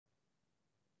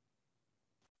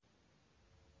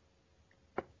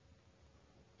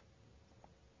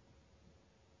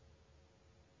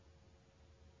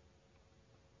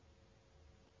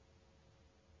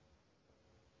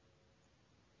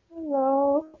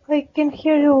can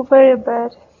hear you very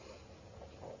bad.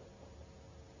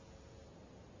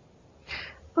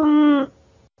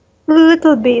 A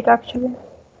little bit actually.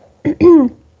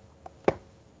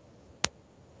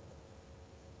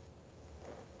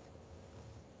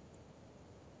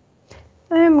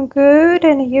 I'm good,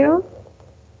 and you?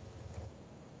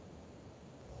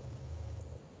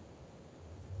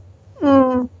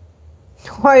 Mm,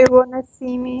 why you wanna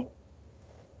see me?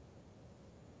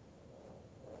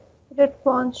 I don't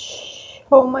want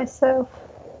show myself.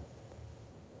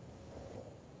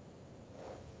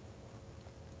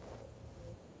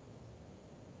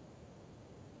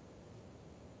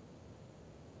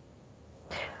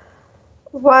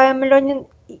 Why I'm learning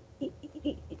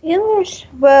English?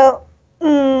 Well,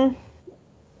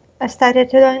 I started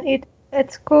to learn it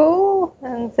at school,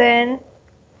 and then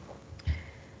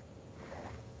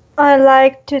I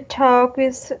like to talk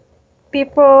with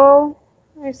people,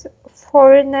 with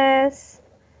foreigners,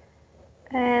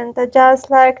 and I just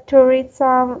like to read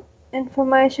some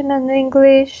information in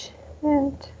English,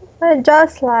 and I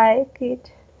just like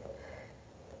it.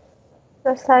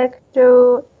 Just like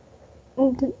to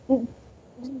d-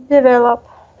 develop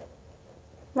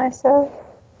myself.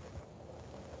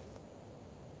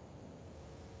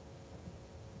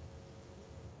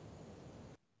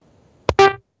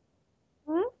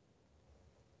 Hmm?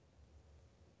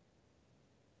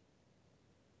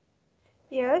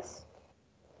 Yes.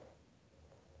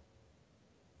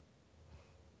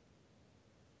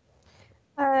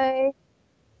 I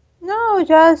no,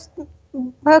 just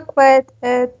buckwheat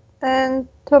and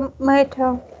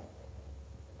tomato.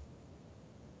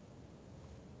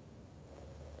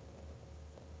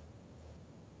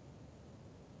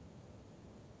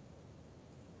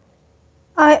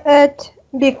 I ate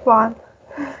big one.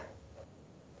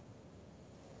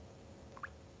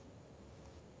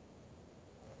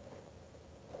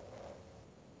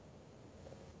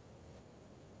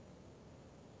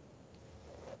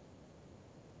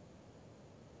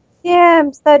 Yeah,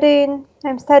 I'm studying.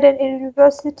 I'm studying in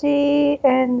university,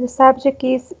 and the subject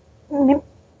is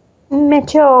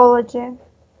meteorology.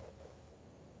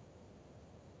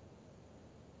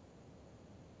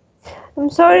 I'm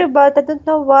sorry, but I don't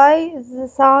know why the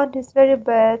sound is very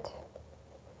bad.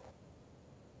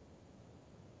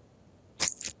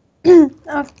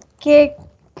 Okay,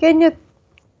 can you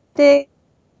take?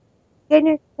 Can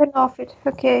you turn off it?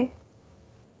 Okay.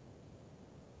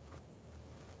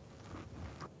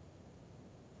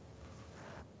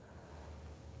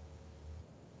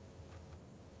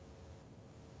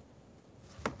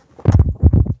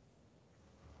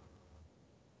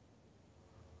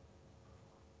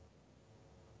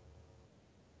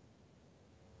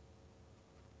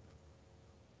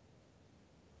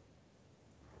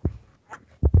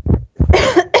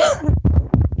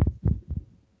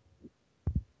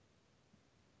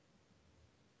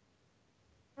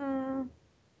 Mm,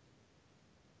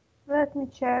 let me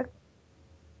check.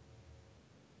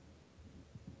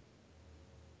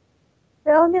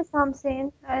 Tell me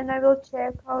something, and I will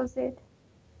check. How's it?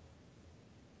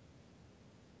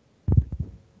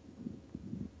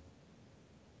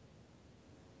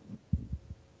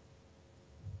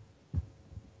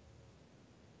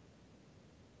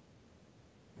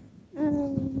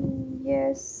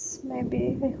 Yes,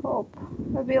 maybe. I hope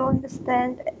I will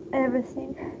understand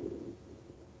everything.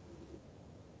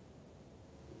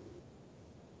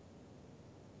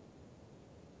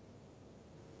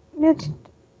 Met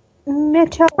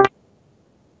metal.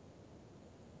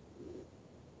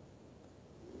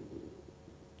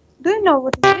 Do you know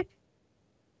what is it?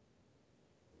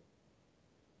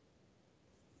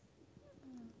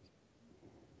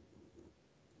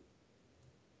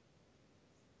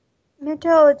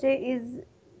 Meteorology is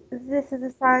this is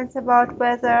a science about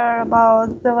weather,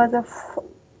 about the weather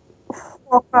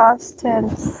forecast,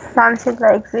 and something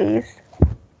like this.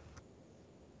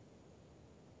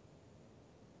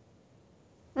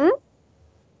 Hmm?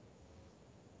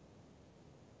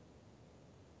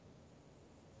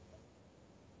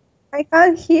 I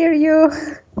can't hear you.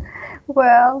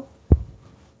 Well,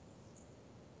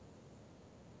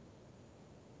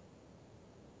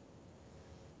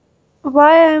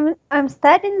 why I'm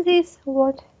studying this?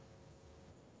 What?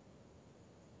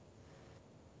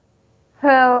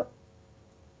 Well,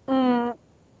 mm,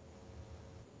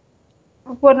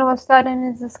 when I was studying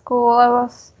in the school, I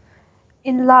was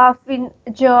in love in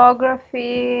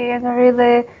geography, and I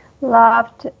really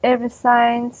loved every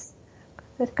science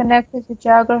that connected to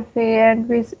geography and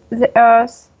with the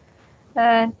earth,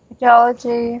 and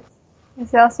geology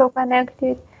is also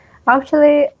connected.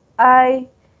 Actually, I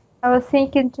I was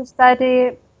thinking to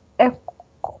study ec-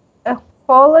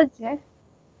 ecology.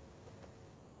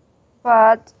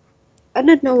 but I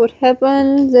don't know what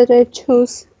happened that I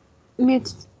chose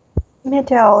met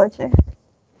meteorology,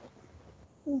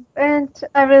 and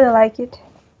I really like it.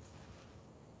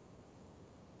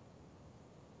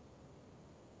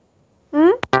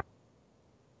 Hmm?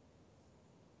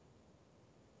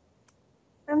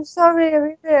 I'm sorry,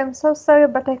 really, I'm so sorry,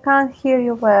 but I can't hear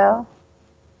you well.